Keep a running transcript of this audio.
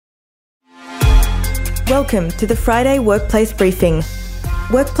Welcome to the Friday Workplace Briefing.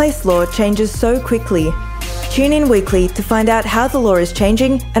 Workplace law changes so quickly. Tune in weekly to find out how the law is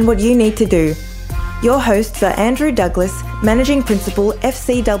changing and what you need to do. Your hosts are Andrew Douglas, Managing Principal,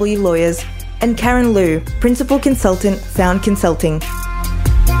 FCW Lawyers, and Karen Liu, Principal Consultant, Found Consulting.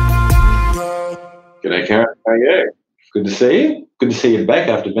 G'day, Karen. How are you? Good to see you. Good to see you back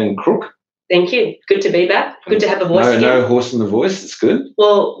after being crook. Thank you. Good to be back. Good to have a voice again. No horse in the voice. It's good.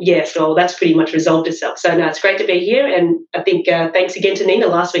 Well, yes. Well, that's pretty much resolved itself. So, no, it's great to be here. And I think thanks again to Nina.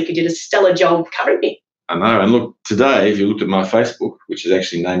 Last week you did a stellar job covering me. I know. And look, today, if you looked at my Facebook, which is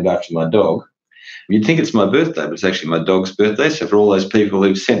actually named after my dog, you'd think it's my birthday, but it's actually my dog's birthday. So for all those people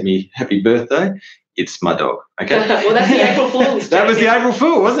who've sent me happy birthday, it's my dog. Okay. Well, that's the April Fool's. That was the April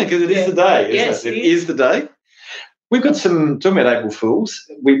Fool, wasn't it? Because it is the day. Yes, it is the day. We've got some, talking about April Fools,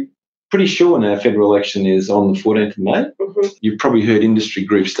 we're pretty sure now federal election is on the 14th of May. Mm-hmm. You've probably heard industry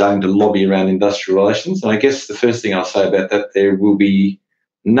groups starting to lobby around industrial relations. And I guess the first thing I'll say about that, there will be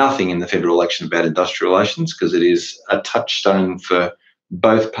nothing in the federal election about industrial relations because it is a touchstone for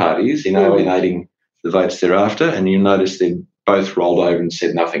both parties in alienating the votes thereafter. And you'll notice they've both rolled over and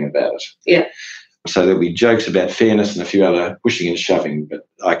said nothing about it. Yeah. So there'll be jokes about fairness and a few other pushing and shoving, but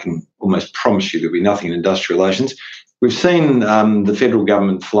I can almost promise you there'll be nothing in industrial relations. We've seen the federal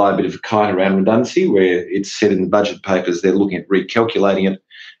government fly a bit of a kite around redundancy where it's said in the budget papers they're looking at recalculating it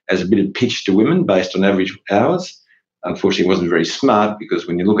as a bit of pitch to women based on average hours. Unfortunately, it wasn't very smart because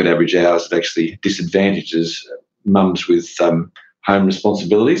when you look at average hours, it actually disadvantages mums with home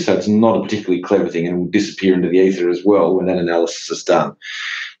responsibilities. So it's not a particularly clever thing and will disappear into the ether as well when that analysis is done.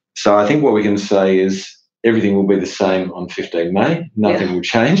 So I think what we can say is everything will be the same on 15 May. Nothing will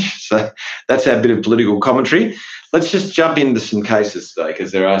change. So that's our bit of political commentary. Let's just jump into some cases today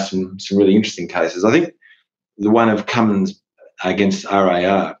because there are some really interesting cases. I think the one of Cummins against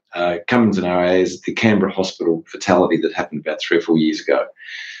RAR, Cummins and RAR is the Canberra hospital fatality that happened about 3 or 4 years ago.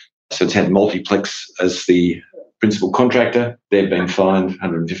 So it's had Multiplex as the principal contractor. They've been fined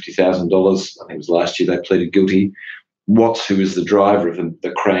 $150,000. I think it was last year they pleaded guilty. Watts, who was the driver of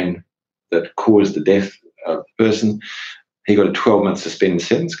the crane that caused the death of the person, he got a 12-month suspended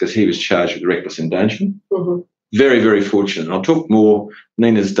sentence because he was charged with reckless endangerment. Mm-hmm. Very, very fortunate. And I'll talk more.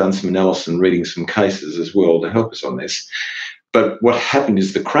 Nina's done some analysis and reading some cases as well to help us on this. But what happened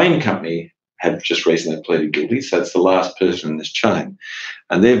is the crane company had just recently pleaded guilty, so it's the last person in this chain.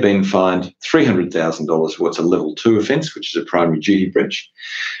 And they've been fined $300,000 what's a level 2 offence, which is a primary duty breach.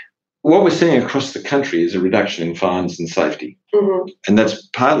 What we're seeing across the country is a reduction in fines and safety. Mm-hmm. And that's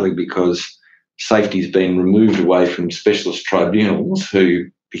partly because safety's been removed away from specialist tribunals who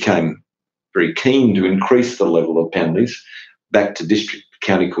became very keen to increase the level of penalties back to district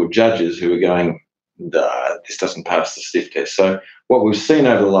county court judges who are going, this doesn't pass the sniff test. So what we've seen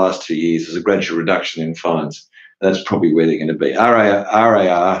over the last 2 years is a gradual reduction in fines. That's probably where they're going to be.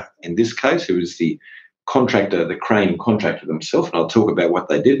 RAR, in this case, who is the contractor, the crane contractor themselves, and I'll talk about what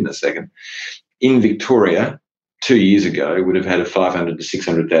they did in a second, in Victoria 2 years ago would have had a $500,000 to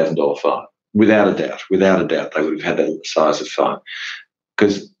 $600,000 fine. Without a doubt, they would have had that size of fine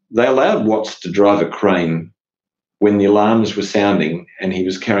because they allowed Watts to drive a crane when the alarms were sounding and he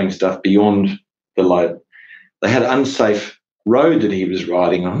was carrying stuff beyond the load. They had unsafe road that he was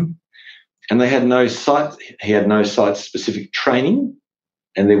riding on and they had no site. He had no site-specific training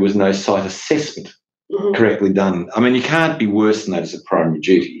and there was no site assessment correctly done. I mean, you can't be worse than that as a primary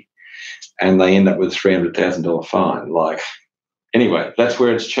duty and they end up with a $300,000 fine. Anyway, that's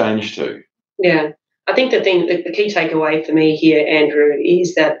where it's changed to. Yeah. I think the key takeaway for me here, Andrew,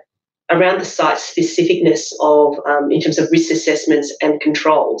 is that around the site specificness of, in terms of risk assessments and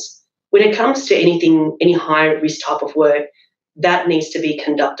controls, when it comes to any high risk type of work, that needs to be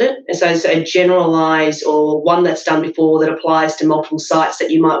conducted. And so it's a generalised or one that's done before that applies to multiple sites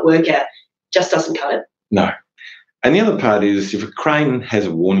that you might work at just doesn't cut it. No. And the other part is if a crane has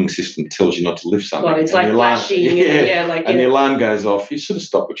a warning system that tells you not to lift something. Well, it's like flashing. And the alarm goes off, you sort of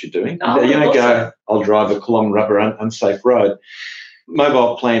stop what you're doing. You don't go, I'll drive a kilometre up an unsafe road.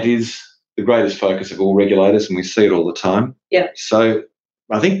 Mobile plant is the greatest focus of all regulators and we see it all the time. Yeah. So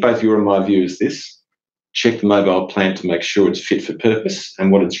I think both your and my view is this. Check the mobile plant to make sure it's fit for purpose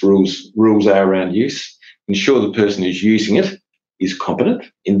and what its rules are around use. Ensure the person who's using it is competent.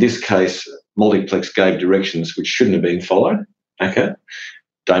 In this case, Multiplex gave directions which shouldn't have been followed. Okay,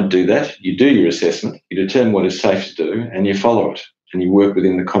 don't do that. You do your assessment, you determine what is safe to do, and you follow it, and you work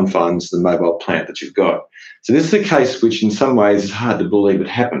within the confines of the mobile plant that you've got. So this is a case which in some ways is hard to believe it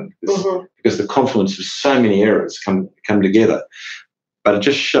happened because the confluence of so many errors come together. But it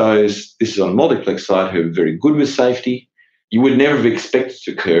just shows this is on a Multiplex site who are very good with safety. You would never have expected it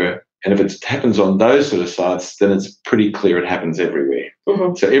to occur And if it happens on those sort of sites, then it's pretty clear it happens everywhere.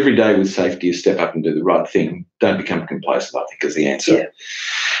 Mm-hmm. So every day with safety, you step up and do the right thing. Don't become complacent, I think, is the answer. Yeah.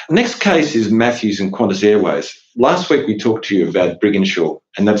 Next case is Matthews and Qantas Airways. Last week we talked to you about Briginshaw,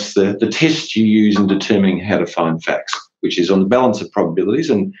 and that's the test you use in determining how to find facts, which is on the balance of probabilities,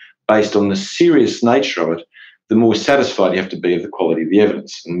 and based on the serious nature of it, the more satisfied you have to be of the quality of the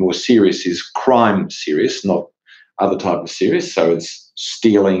evidence. And more serious is crime serious, not other type of serious. So it's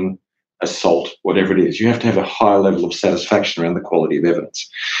stealing, assault, whatever it is. You have to have a higher level of satisfaction around the quality of evidence.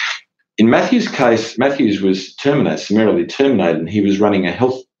 In Matthews' case, Matthews was summarily terminated, and he was running a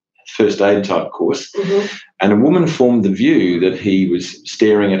health first aid type course, Mm-hmm. and a woman formed the view that he was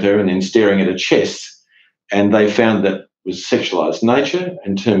staring at her and then staring at her chest, and they found that was sexualised nature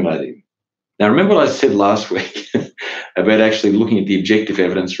and terminated him. Now, remember what I said last week about actually looking at the objective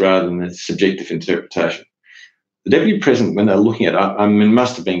evidence rather than the subjective interpretation? The Deputy President, when they were looking at it,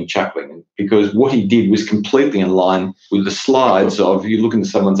 must have been chuckling, because what he did was completely in line with the slides of you look into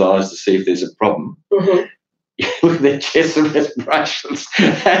someone's eyes to see if there's a problem. Mm-hmm. You look at their chest and respirations,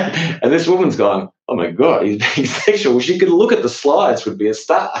 and this woman's going, oh, my God, he's being sexual. She could look at the slides would be a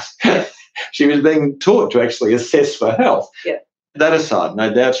start. She was being taught to actually assess for health. Yeah. That aside,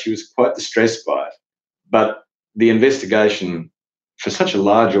 no doubt she was quite distressed by it. But the investigation, for such a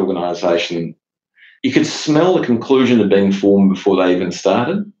large organisation, you could smell the conclusion had been formed before they even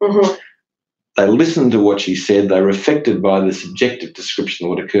started. Mm-hmm. They listened to what she said. They were affected by the subjective description of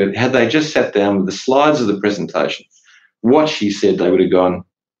what occurred. Had they just sat down with the slides of the presentation, what she said, they would have gone,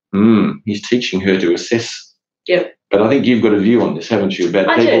 he's teaching her to assess. Yeah. But I think you've got a view on this, haven't you,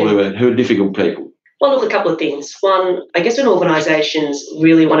 about people who are difficult people? Well, look, a couple of things. One, I guess when organisations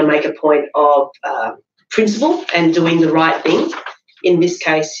really want to make a point of principle and doing the right thing, in this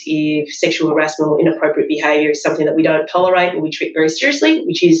case, if sexual harassment or inappropriate behaviour is something that we don't tolerate and we treat very seriously,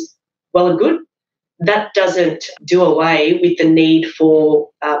 which is well and good, that doesn't do away with the need for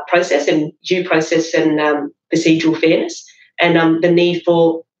process and due process and procedural fairness and the need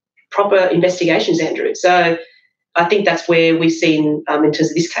for proper investigations, Andrew. So I think that's where we've seen, in terms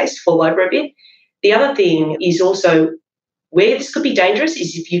of this case, fall over a bit. The other thing is also where this could be dangerous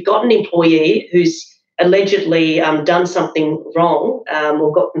is if you've got an employee who's allegedly done something wrong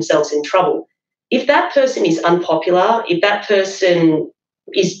or got themselves in trouble. If that person is unpopular, if that person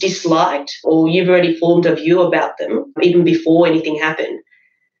is disliked or you've already formed a view about them even before anything happened,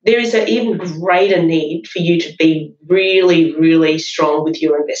 there is an even greater need for you to be really, really strong with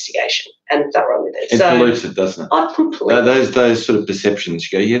your investigation and thorough with it. It pollutes it, doesn't it? Oh, completely. Those sort of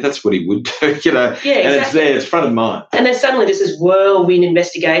perceptions, you go, yeah, that's what he would do, Yeah, and exactly. It's there, it's front of mind. And then suddenly there's this whirlwind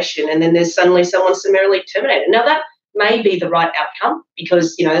investigation and then there's suddenly someone summarily terminated. Now, that may be the right outcome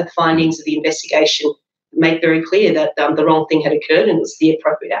because, the findings of the investigation make very clear that the wrong thing had occurred and it was the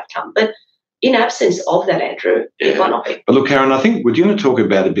appropriate outcome. But in absence of that, Andrew, it might not be. But look, Karen, I think we're going to talk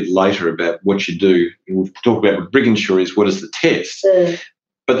about a bit later about what you do. We'll talk about what Briginshaw is, what is the test.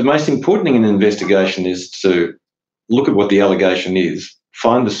 But the most important thing in an investigation is to look at what the allegation is,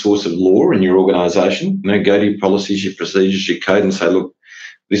 find the source of law in your organisation, go to your policies, your procedures, your code and say, look,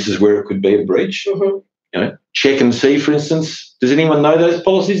 this is where it could be a breach. Mm-hmm. Check and see, for instance, does anyone know those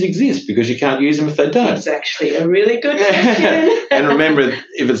policies exist? Because you can't use them if they don't. That's actually a really good question. And remember,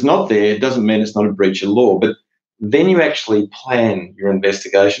 if it's not there, it doesn't mean it's not a breach of law. But then you actually plan your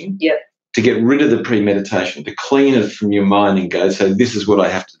investigation to get rid of the premeditation, to clean it from your mind and go, so this is what I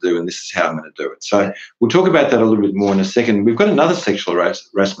have to do and this is how I'm going to do it. So we'll talk about that a little bit more in a second. We've got another sexual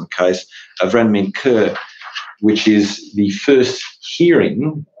harassment case of Ranmeen Kaur, which is the first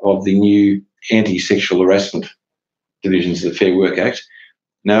hearing of the new anti-sexual harassment divisions of the Fair Work Act.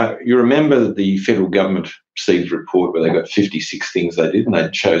 Now, you remember that the federal government received a report where they got 56 things they did and they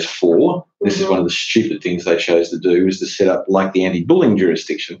chose 4. This is one of the stupid things they chose to do, is to set up, like the anti-bullying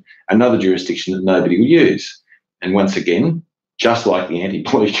jurisdiction, another jurisdiction that nobody will use. And once again, just like the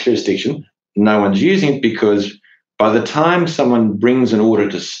anti-bullying jurisdiction, no one's using it because by the time someone brings an order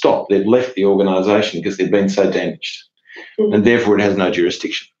to stop, they've left the organisation because they've been so damaged. And therefore it has no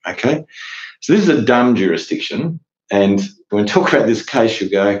jurisdiction, okay? So this is a dumb jurisdiction. And when we talk about this case, you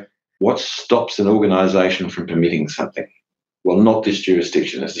go, what stops an organisation from permitting something? Well, not this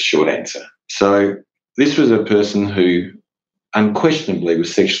jurisdiction is the short answer. So this was a person who unquestionably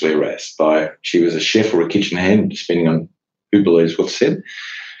was sexually harassed she was a chef or a kitchen hand, depending on who believes what's said,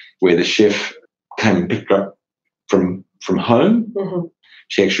 where the chef came and picked her up from home. Mm-hmm.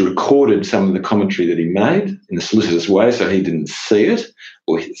 She actually recorded some of the commentary that he made in the solicitor's way so he didn't see it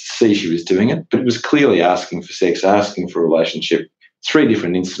or see she was doing it, but it was clearly asking for sex, asking for a relationship, 3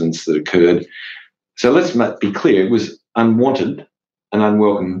 different incidents that occurred. So let's be clear, it was unwanted and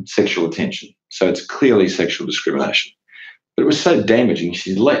unwelcome sexual attention. So it's clearly sexual discrimination. But it was so damaging,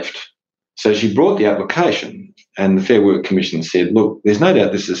 she left. So she brought the application, and the Fair Work Commission said, look, there's no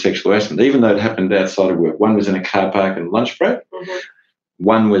doubt this is sexual harassment, even though it happened outside of work. One was in a car park and lunch break. Mm-hmm.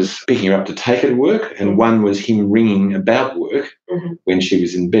 One was picking her up to take her to work, and one was him ringing about work when she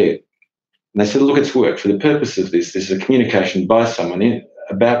was in bed. And they said, look, it's work. For the purpose of this is a communication by someone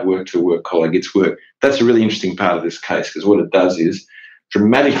about work to a work colleague. It's work. That's a really interesting part of this case, because what it does is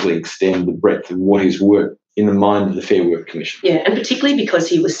dramatically extend the breadth of what is work in the mind of the Fair Work Commission. Yeah, and particularly because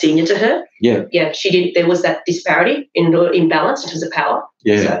he was senior to her. Yeah. Yeah, there was that disparity in imbalance in terms of power.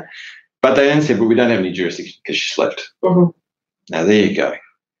 Yeah. So. But they then said, well, we don't have any jurisdiction because she slept. Mm-hmm. Now, there you go.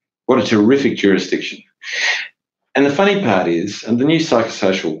 What a terrific jurisdiction. And the funny part is, under the new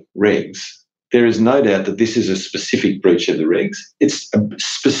psychosocial regs, there is no doubt that this is a specific breach of the regs. It's a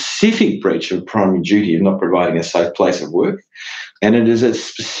specific breach of primary duty of not providing a safe place of work. And it is a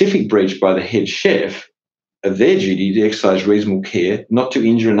specific breach by the head chef of their duty to exercise reasonable care not to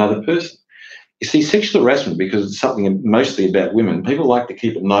injure another person. You see, sexual harassment, because it's something mostly about women, people like to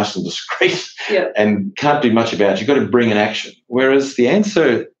keep it nice and discreet and can't do much about it. You've got to bring an action. Whereas the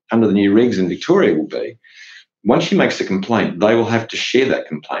answer under the new regs in Victoria will be, once she makes a complaint, they will have to share that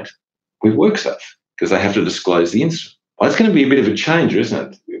complaint with WorkSafe because they have to disclose the incident. Well, it's going to be a bit of a change,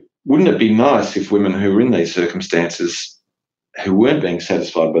 isn't it? Wouldn't it be nice if women who were in these circumstances, who weren't being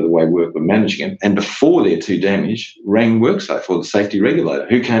satisfied by the way work were managing it, and before they're too damaged, rang WorkSafe or the safety regulator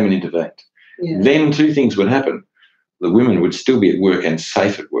who came and intervened? Yeah. Then two things would happen. The women would still be at work and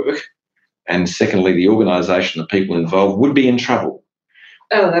safe at work. And secondly, the organisation, the people involved would be in trouble.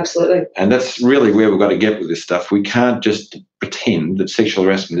 Oh, absolutely. And that's really where we've got to get with this stuff. We can't just pretend that sexual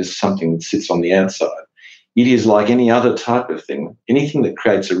harassment is something that sits on the outside. It is like any other type of thing. Anything that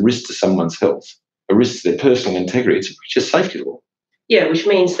creates a risk to someone's health, a risk to their personal integrity, it's a breach of safety law. Yeah, which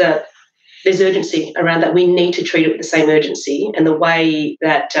means that there's urgency around that. We need to treat it with the same urgency. And the way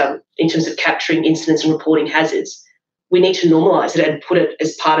that, in terms of capturing incidents and reporting hazards, we need to normalise it and put it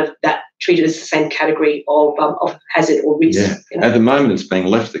as part of that, treat it as the same category of hazard or risk. Yeah. You know? At the moment, it's being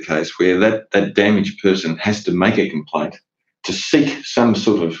left the case where that damaged person has to make a complaint to seek some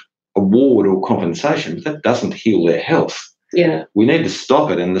sort of award or compensation, but that doesn't heal their health. Yeah. We need to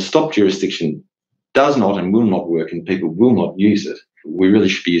stop it, and the stop jurisdiction does not and will not work, and people will not use it. We really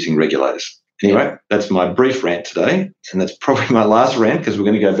should be using regulators. Anyway, that's my brief rant today, and that's probably my last rant because we're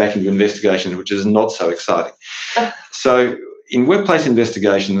going to go back into investigations, which is not so exciting. So in workplace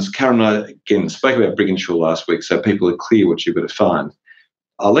investigations, Karen and I, again, spoke about Brigginshaw last week, so people are clear what you've got to find.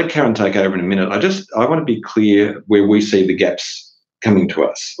 I'll let Karen take over in a minute. I want to be clear where we see the gaps coming to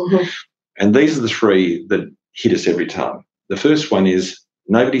us. Mm-hmm. And these are the three that hit us every time. The first one is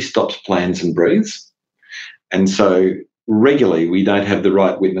nobody stops, plans and breathes. And so regularly we don't have the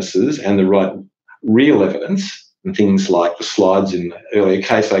right witnesses and the right real evidence, and things like the slides in the earlier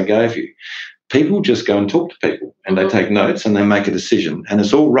case I gave you. People just go and talk to people and they take notes and they make a decision, and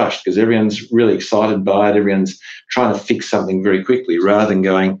it's all rushed because everyone's really excited by it. Everyone's trying to fix something very quickly rather than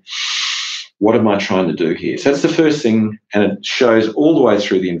going, what am I trying to do here? So that's the first thing, and it shows all the way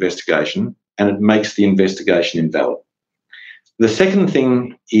through the investigation and it makes the investigation invalid. The second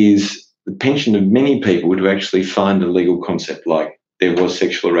thing is the penchant of many people to actually find a legal concept like there was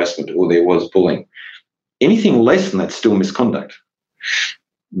sexual harassment or there was bullying. Anything less than that's still misconduct.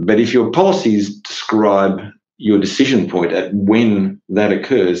 But if your policies describe your decision point at when that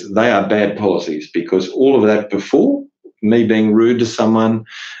occurs, they are bad policies, because all of that before, me being rude to someone,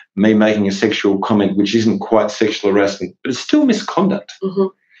 me making a sexual comment which isn't quite sexual harassment, but it's still misconduct. Mm-hmm.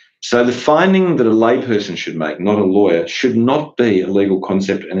 So the finding that a layperson should make, not a lawyer, should not be a legal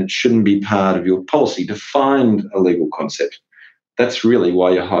concept, and it shouldn't be part of your policy to find a legal concept. That's really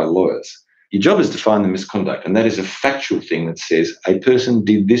why you hire lawyers. Your job is to find the misconduct, and that is a factual thing that says a person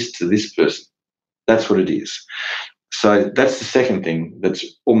did this to this person. That's what it is. So that's the second thing that's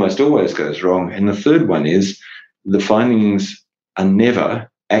almost always goes wrong. And the third one is the findings are never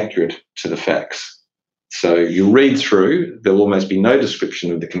accurate to the facts. So you read through, there'll almost be no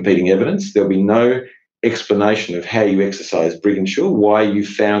description of the competing evidence. There'll be no explanation of how you exercised Brigginshaw, why you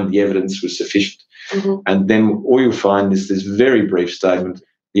found the evidence was sufficient. Mm-hmm. And then all you'll find is this very brief statement,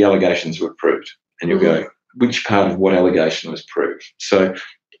 the allegations were proved. And you'll go, which part of what allegation was proved? So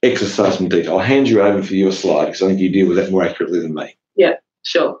exercise some detail. I'll hand you over for your slide because I think you deal with that more accurately than me. Yeah,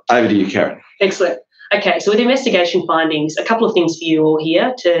 sure. Over to you, Karen. Excellent. Okay, so with investigation findings, a couple of things for you all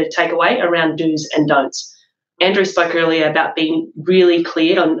here to take away around do's and don'ts. Andrew spoke earlier about being really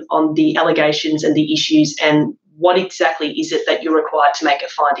clear on the allegations and the issues and what exactly is it that you're required to make a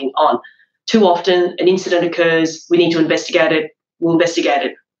finding on. Too often an incident occurs, we need to investigate it, we'll investigate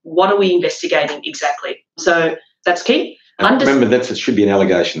it. What are we investigating exactly? So that's key. Remember, it should be an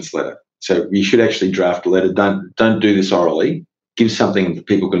allegations letter. So you should actually draft a letter. Don't do this orally. Give something that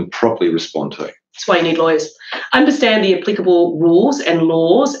people can properly respond to. That's why you need lawyers. Understand the applicable rules and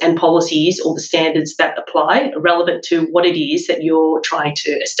laws and policies or the standards that apply relevant to what it is that you're trying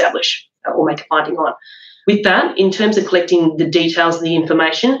to establish or make a finding on. With that, in terms of collecting the details and the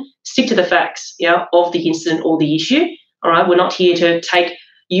information, stick to the facts, of the incident or the issue. All right, we're not here to take.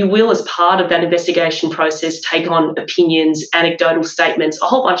 You will, as part of that investigation process, take on opinions, anecdotal statements, a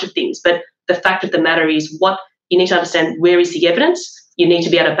whole bunch of things. But the fact of the matter is, what you need to understand, where is the evidence? You need to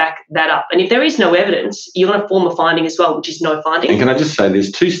be able to back that up. And if there is no evidence, you're going to form a finding as well, which is no finding. And can I just say,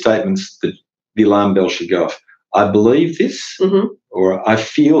 there's two statements that the alarm bell should go off. I believe this, or I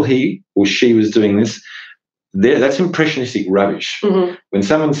feel he or she was doing this. That's impressionistic rubbish. When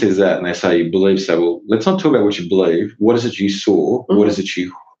someone says that and they say you believe so, well, let's not talk about what you believe. What is it you saw? What is it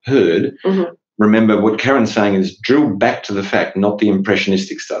you heard? Remember, what Karen's saying is drill back to the fact, not the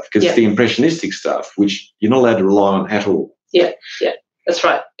impressionistic stuff, because it's the impressionistic stuff which you're not allowed to rely on at all. Yeah, that's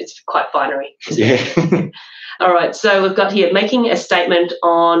right. It's quite binary. All right, so we've got here making a statement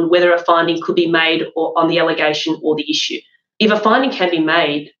on whether a finding could be made or on the allegation or the issue. If a finding can be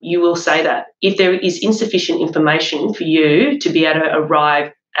made, you will say that. If there is insufficient information for you to be able to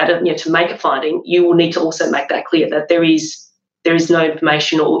arrive at it, to make a finding, you will need to also make that clear that there is no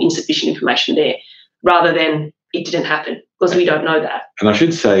information or insufficient information there, rather than it didn't happen, because we don't know that. And I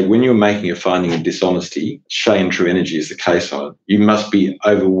should say, when you're making a finding of dishonesty, Shea and True Energy is the case on it, you must be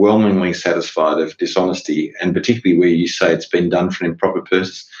overwhelmingly satisfied of dishonesty, and particularly where you say it's been done for an improper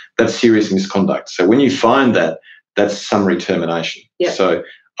purpose. That's serious misconduct. So when you find that, that's summary termination. So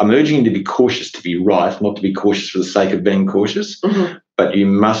I'm urging you to be cautious to be right, not to be cautious for the sake of being cautious. But you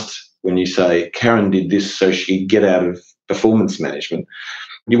must, when you say Karen did this so she could get out of performance management,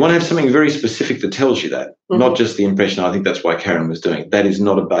 you want to have something very specific that tells you that, not just the impression, I think that's why Karen was doing it. That is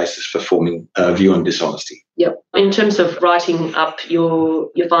not a basis for forming a view on dishonesty. In terms of writing up your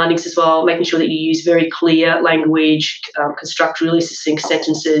findings as well, making sure that you use very clear language, construct really succinct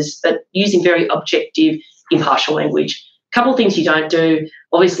sentences, but using very objective, impartial language. A couple of things you don't do.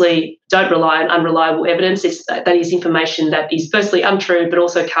 Obviously, don't rely on unreliable evidence. That is information that is firstly untrue, but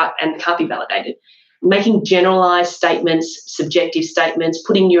also can't be validated. Making generalised statements, subjective statements,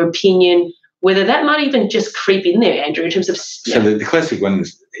 putting your opinion, whether that might even just creep in there, Andrew, in terms of... So the classic one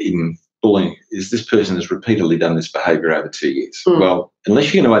is in bullying is this person has repeatedly done this behaviour over 2 years. Well,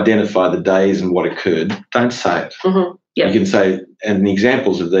 unless you're going to identify the days and what occurred, don't say it. You can say, and the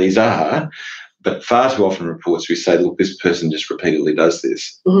examples of these are... But far too often reports we say, look, this person just repeatedly does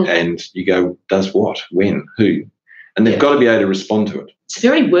this. And you go, does what? When? Who? And they've got to be able to respond to it. It's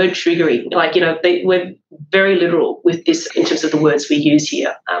very word triggering. We're very literal with this in terms of the words we use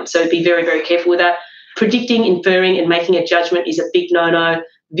here. So be very, very careful with that. Predicting, inferring and making a judgment is a big no-no.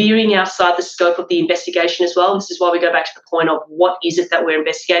 Veering outside the scope of the investigation as well. This is why we go back to the point of what is it that we're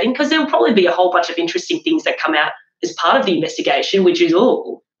investigating, because there will probably be a whole bunch of interesting things that come out as part of the investigation, which is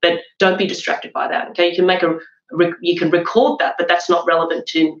all. But don't be distracted by that. Okay, you can record that, but that's not relevant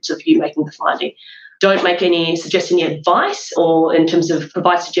to you making the finding. Don't suggest any advice, or in terms of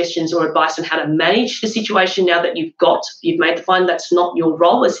provide suggestions or advice on how to manage the situation now that you've made the finding. That's not your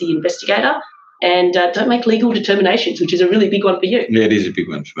role as the investigator. And don't make legal determinations, which is a really big one for you. Yeah, it is a big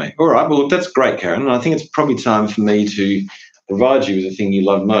one for me. All right, well, look, that's great, Karen. And I think it's probably time for me to provide you with the thing you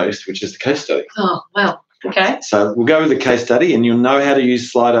love most, which is the case study. Oh, wow. Okay. So we'll go with the case study, and you'll know how to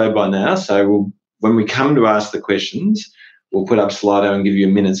use Slido by now. So when we come to ask the questions, we'll put up Slido and give you a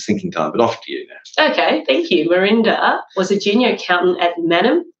minute's thinking time. But off to you now. Okay, thank you. Mirinda was a junior accountant at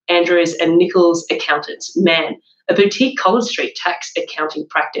Manham, Andrews and Nichols Accountants, MAN, a boutique Collins Street tax accounting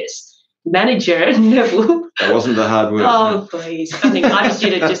practice. Manager Neville. That wasn't the hard word. Oh, please. I think I just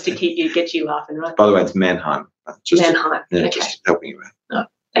did it just to get you laughing, right? By the way, it's Mannheim. Mannheim. Yeah, okay. Just helping you out. Oh,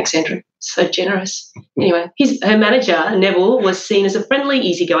 thanks, Andrew. So generous. Anyway, her manager, Neville, was seen as a friendly,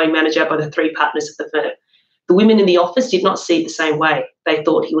 easygoing manager by the three partners of the firm. The women in the office did not see it the same way. They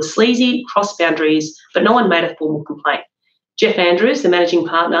thought he was sleazy, crossed boundaries, but no one made a formal complaint. Jeff Andrews, the managing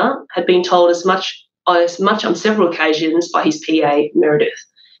partner, had been told as much on several occasions by his PA, Meredith.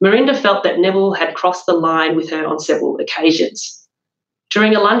 Mirinda felt that Neville had crossed the line with her on several occasions.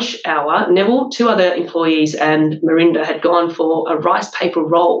 During a lunch hour, Neville, two other employees and Mirinda had gone for a rice paper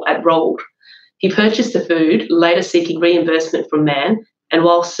roll at Rolled. He purchased the food, later seeking reimbursement from Man, and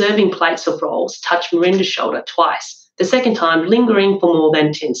while serving plates of rolls, touched Mirinda's shoulder twice, the second time lingering for more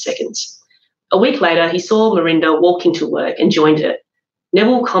than 10 seconds. A week later, he saw Mirinda walk into work and joined her.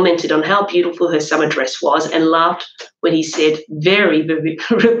 Neville commented on how beautiful her summer dress was and laughed when he said, very, very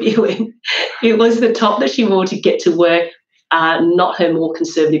revealing, it was the top that she wore to get to work, not her more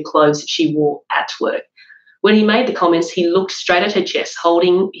conservative clothes that she wore at work. When he made the comments, he looked straight at her chest,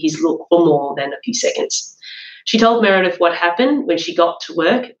 holding his look for more than a few seconds. She told Meredith what happened when she got to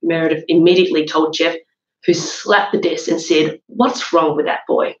work. Meredith immediately told Jeff, who slapped the desk and said, "What's wrong with that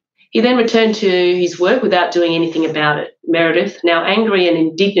boy?" He then returned to his work without doing anything about it. Meredith, now angry and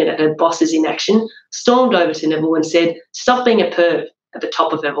indignant at her boss's inaction, stormed over to Neville and said, "Stop being a perv," at the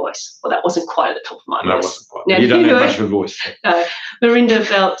top of her voice. Well, that wasn't quite at the top of my voice. No, it wasn't quite. Now, you don't have much of a voice. Miranda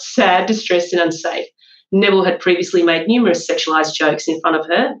felt sad, distressed and unsafe. Neville had previously made numerous sexualised jokes in front of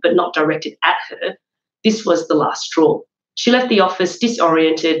her, but not directed at her. This was the last straw. She left the office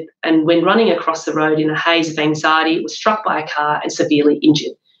disoriented and when running across the road in a haze of anxiety, was struck by a car and severely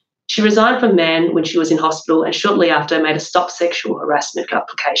injured. She resigned from MAN when she was in hospital and shortly after made a stop sexual harassment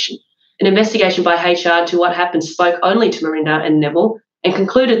application. An investigation by HR into what happened spoke only to Miranda and Neville and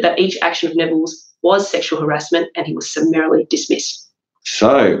concluded that each action of Neville's was sexual harassment and he was summarily dismissed.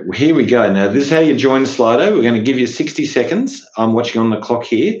 So here we go. Now, this is how you join, Slido. We're going to give you 60 seconds. I'm watching on the clock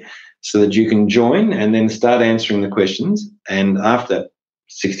here so that you can join and then start answering the questions. And after that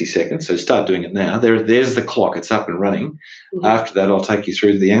 60 seconds, so start doing it now. There's the clock. It's up and running. Mm-hmm. After that, I'll take you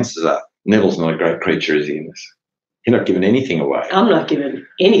through the answers up. Neville's not a great creature, is he, in this? You're not giving anything away. I'm not giving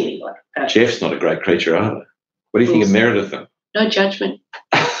anything away. Jeff's not a great creature either. What do you think of Meredith, then? No judgment.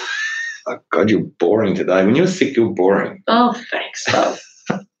 Oh, God, you're boring today. When you're sick, you're boring. Oh, thanks. Oh,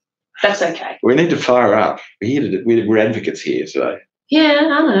 that's okay. We need to fire up. We're advocates here today. Yeah,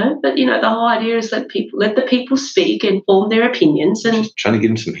 I know. But, the whole idea is let the people speak and form their opinions. And just trying to give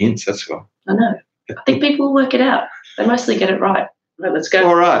them some hints, that's all. I know. I think people will work it out. They mostly get it right. Right, let's go.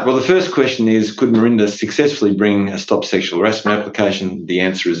 All right. Well, the first question is, could Miranda successfully bring a stop sexual harassment application? The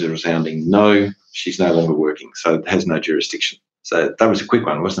answer is a resounding no. She's no longer working, so it has no jurisdiction. So that was a quick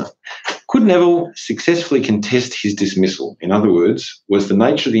one, wasn't it? Could Neville successfully contest his dismissal? In other words, was the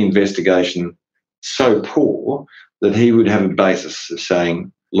nature of the investigation so poor that he would have a basis of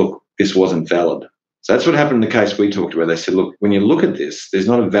saying, look, this wasn't valid? So that's what happened in the case we talked about. They said, look, when you look at this, there's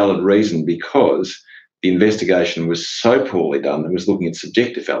not a valid reason because the investigation was so poorly done, it was looking at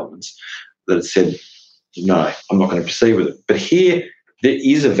subjective elements, that it said, no, I'm not going to proceed with it. But here, there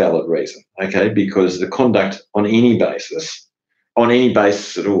is a valid reason, okay, because the conduct on any basis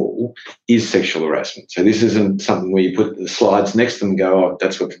at all, is sexual harassment. So this isn't something where you put the slides next to them and go, oh,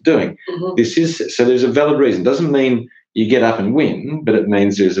 that's what they're doing. Mm-hmm. So there's a valid reason. Doesn't mean you get up and win, but it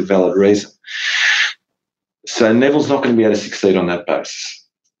means there's a valid reason. So Neville's not going to be able to succeed on that basis.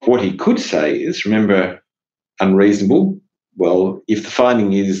 What he could say is, remember, unreasonable. Well, if the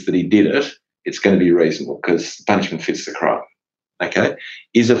finding is that he did it, it's going to be reasonable because the punishment fits the crime. Okay?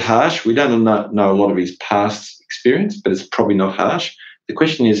 Is it harsh? We don't know a lot of his past experience, but it's probably not harsh. The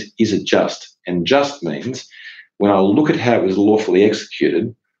question is it just? And just means when I look at how it was lawfully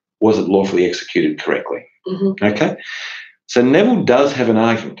executed, was it lawfully executed correctly? Mm-hmm. Okay? So Neville does have an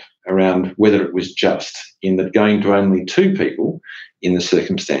argument around whether it was just, in that going to only two people in the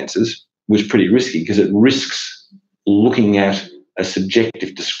circumstances was pretty risky because it risks looking at a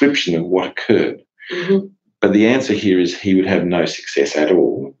subjective description of what occurred. Mm-hmm. But the answer here is he would have no success at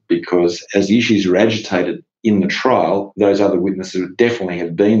all because as the issues were agitated in the trial, those other witnesses would definitely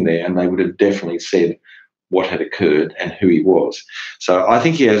have been there and they would have definitely said what had occurred and who he was. So I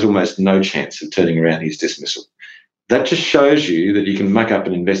think he has almost no chance of turning around his dismissal. That just shows you that you can muck up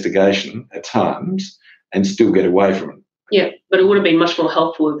an investigation at times and still get away from it. Yeah, but it would have been much more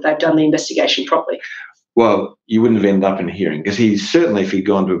helpful if they'd done the investigation properly. Well, you wouldn't have ended up in a hearing because he certainly, if he'd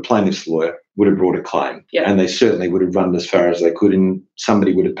gone to a plaintiff's lawyer, would have brought a claim. Yeah. And they certainly would have run as far as they could and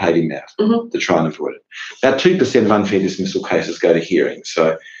somebody would have paid him out to try and avoid it. About 2% of unfair dismissal cases go to hearing.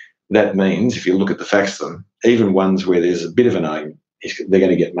 So that means if you look at the facts of them, even ones where there's a bit of an argument, they're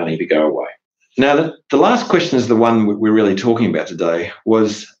going to get money to go away. Now, the last question is the one we're really talking about today,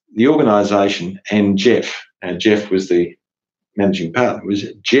 was the organisation and Jeff. Jeff was the managing partner. Was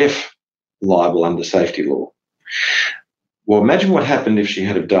Jeff liable under safety law? Well, imagine what happened if she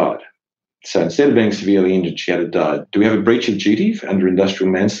had have died. So instead of being severely injured, she had have died. Do we have a breach of duty under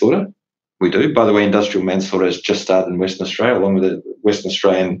industrial manslaughter? We do. By the way, industrial manslaughter has just started in Western Australia, along with the Western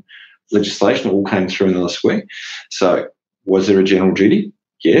Australian legislation. It all came through in the last week. So was there a general duty?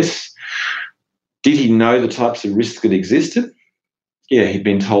 Yes. Did he know the types of risks that existed? Yeah, he'd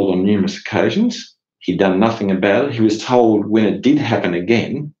been told on numerous occasions. He'd done nothing about it. He was told when it did happen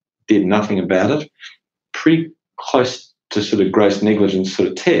again, did nothing about it. Pretty close to sort of gross negligence sort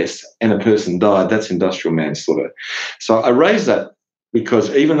of test, and a person died. That's industrial manslaughter. So I raise that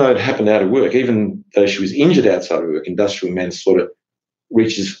because even though it happened out of work, even though she was injured outside of work, industrial manslaughter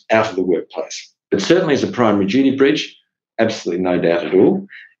reaches out of the workplace. But certainly as a primary duty breach, absolutely no doubt at all.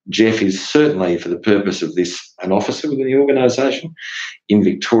 Jeff is certainly, for the purpose of this, an officer within the organisation. In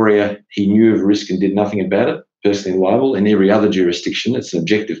Victoria, he knew of risk and did nothing about it, personally liable. In every other jurisdiction, it's an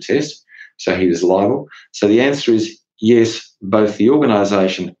objective test, so he was liable. So the answer is yes, both the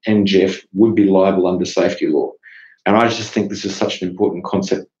organisation and Jeff would be liable under safety law. And I just think this is such an important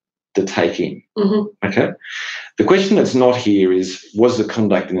concept to take in. Mm-hmm. Okay. The question that's not here is, was the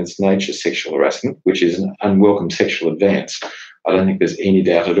conduct in its nature sexual harassment, which is an unwelcome sexual advance? I don't think there's any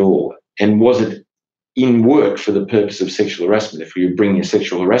doubt at all. And was it in work for the purpose of sexual harassment, if you bring a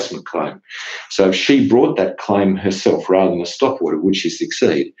sexual harassment claim? So if she brought that claim herself rather than a stop order, would she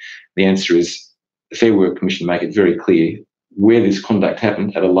succeed? The answer is the Fair Work Commission make it very clear where this conduct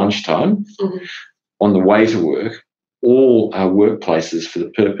happened at a lunchtime, mm-hmm. on the way to work. All are workplaces for the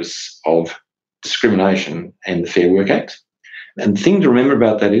purpose of discrimination and the Fair Work Act. And the thing to remember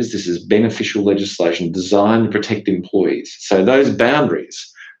about that is this is beneficial legislation designed to protect employees. So those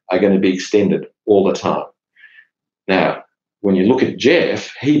boundaries are going to be extended all the time. Now, when you look at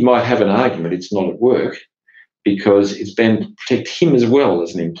Jeff, he might have an argument it's not at work because it's been to protect him as well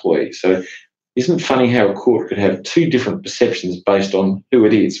as an employee. So isn't it funny how a court could have two different perceptions based on who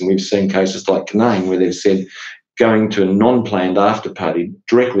it is? And we've seen cases like Canaan where they've said going to a non-planned after party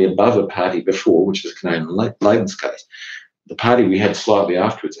directly above a party before, which was Canaan and Layden's case. The party we had slightly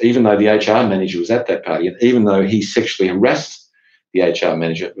afterwards, even though the HR manager was at that party and even though he sexually harassed the HR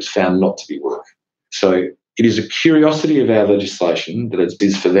manager, it was found not to be work. So it is a curiosity of our legislation that it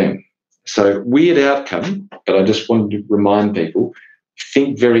is for them. So weird outcome, but I just wanted to remind people,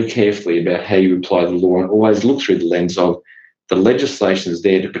 think very carefully about how you apply the law and always look through the lens of the legislation is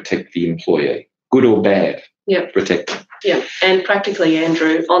there to protect the employee, good or bad, protect them. Yeah, and practically,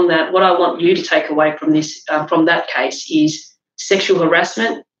 Andrew, on that, what I want you to take away from this, from that case, is sexual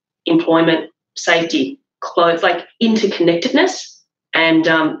harassment, employment, safety, like interconnectedness, and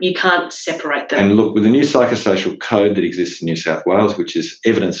you can't separate them. And look, with the new psychosocial code that exists in New South Wales, which is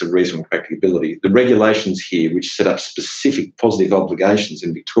evidence of reasonable practicability, the regulations here, which set up specific positive obligations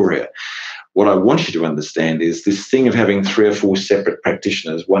in Victoria, what I want you to understand is this thing of having 3 or 4 separate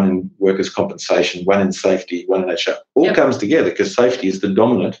practitioners, one in workers' compensation, one in safety, one in HR, all comes together because safety is the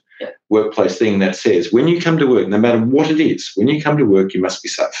dominant workplace thing that says when you come to work, no matter what it is, when you come to work, you must be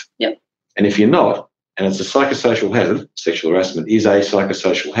safe. Yep. And if you're not, and it's a psychosocial hazard, sexual harassment is a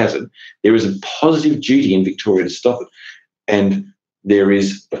psychosocial hazard, there is a positive duty in Victoria to stop it. And there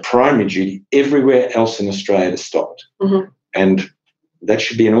is a primary duty everywhere else in Australia to stop it. Mm-hmm. And that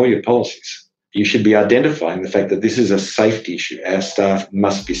should be in all your policies. You should be identifying the fact that this is a safety issue. Our staff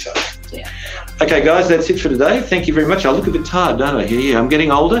must be safe. Yeah. Okay, guys, that's it for today. Thank you very much. I look a bit tired, don't I? Yeah, I'm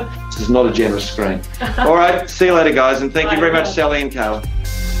getting older. This is not a generous screen. All right, see you later, guys, and thank you very much, Sally and Carla.